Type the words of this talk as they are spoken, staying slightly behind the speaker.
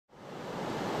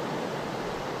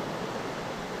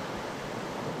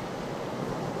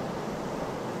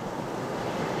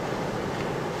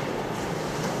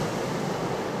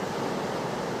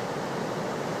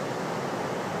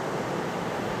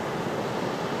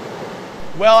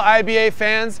Well, IBA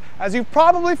fans, as you've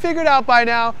probably figured out by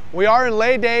now, we are in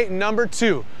lay day number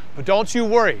 2. But don't you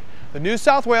worry. The New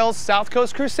South Wales South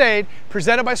Coast Crusade,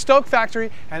 presented by Stoke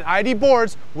Factory and ID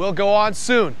Boards, will go on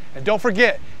soon. And don't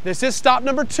forget, this is stop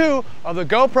number 2 of the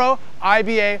GoPro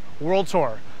IBA World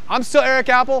Tour. I'm still Eric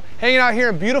Apple, hanging out here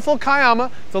in beautiful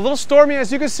Kiama. It's a little stormy,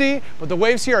 as you can see, but the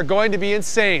waves here are going to be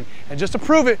insane. And just to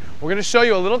prove it, we're going to show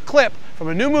you a little clip from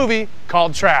a new movie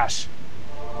called Trash.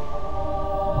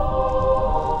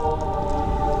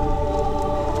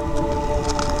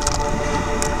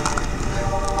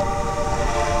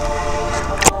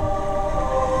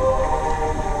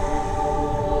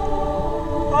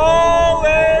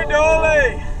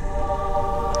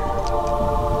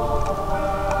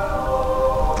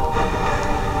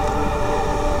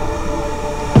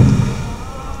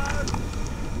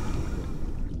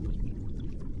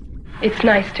 It's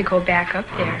nice to go back up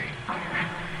there.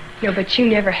 But you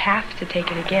never have to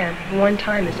take it again. One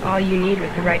time is all you need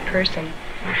with the right person,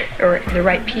 or the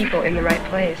right people in the right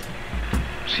place.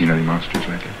 Seen any monsters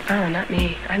lately? Oh, not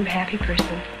me. I'm a happy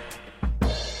person.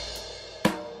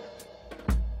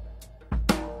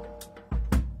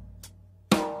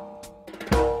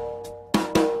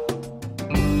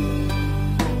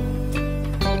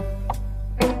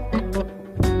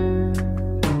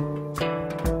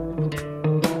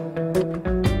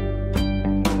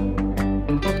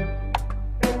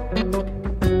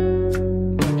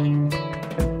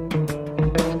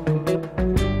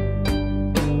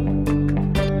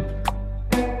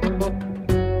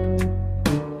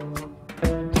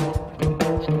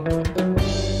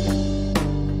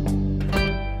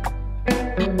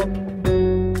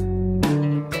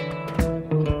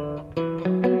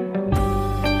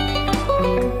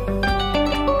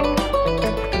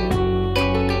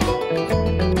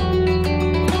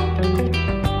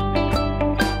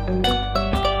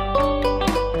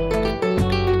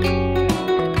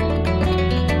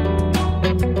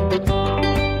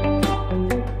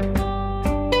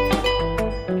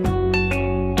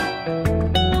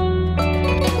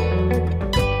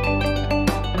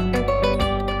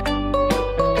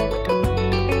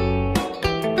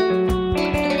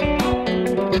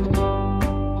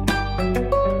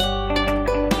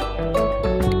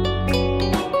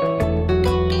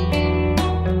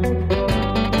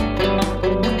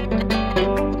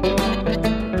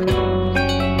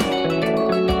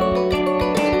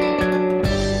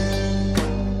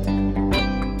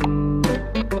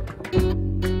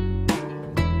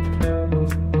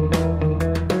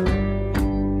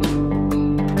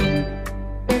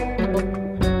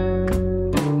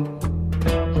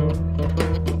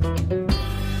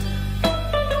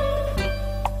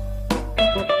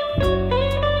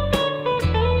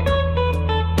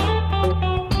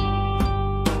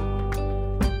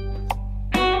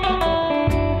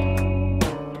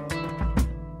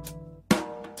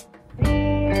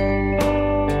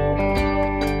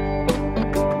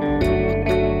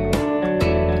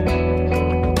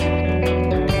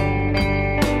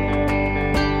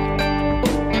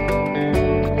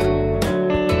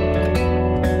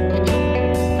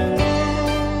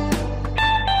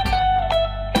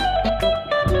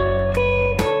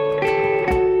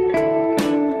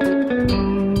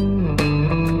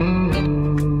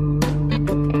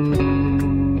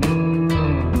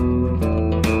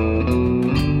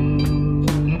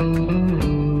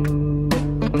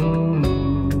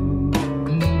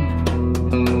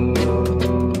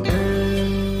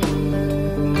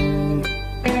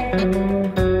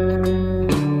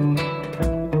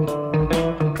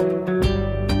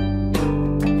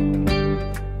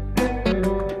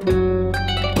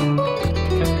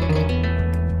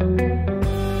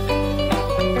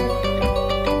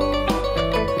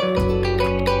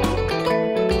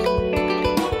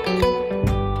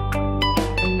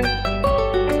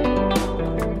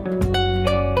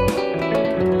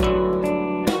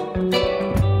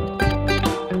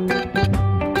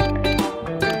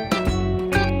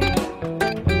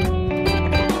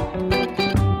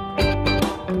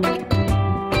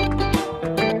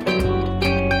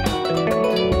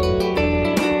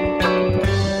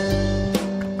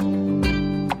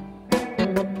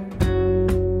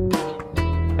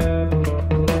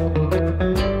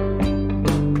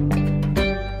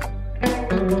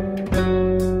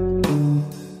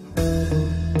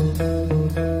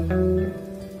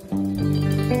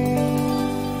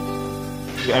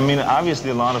 I mean,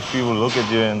 obviously a lot of people look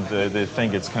at you and they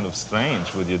think it's kind of strange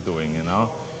what you're doing, you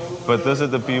know? But those are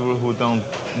the people who don't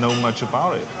know much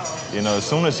about it. You know, as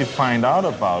soon as you find out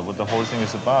about what the whole thing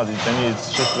is about, then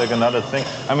it's just like another thing.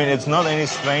 I mean, it's not any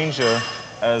stranger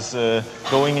as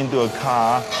going into a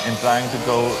car and trying to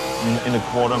go in a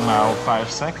quarter mile 5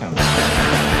 seconds.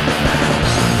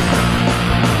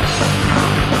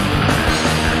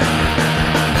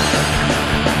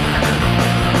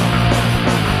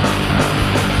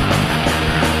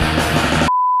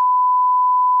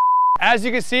 As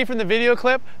you can see from the video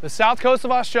clip, the south coast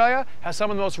of Australia has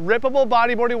some of the most rippable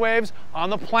bodyboarding waves on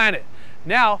the planet.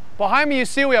 Now, behind me you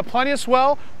see we have plenty of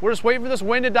swell. We're just waiting for this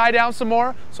wind to die down some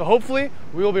more, so hopefully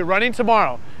we will be running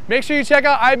tomorrow. Make sure you check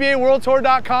out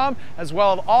IBAWorldTour.com as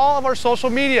well as all of our social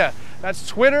media. That's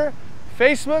Twitter,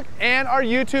 Facebook, and our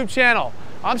YouTube channel.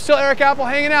 I'm still Eric Apple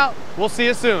hanging out. We'll see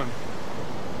you soon.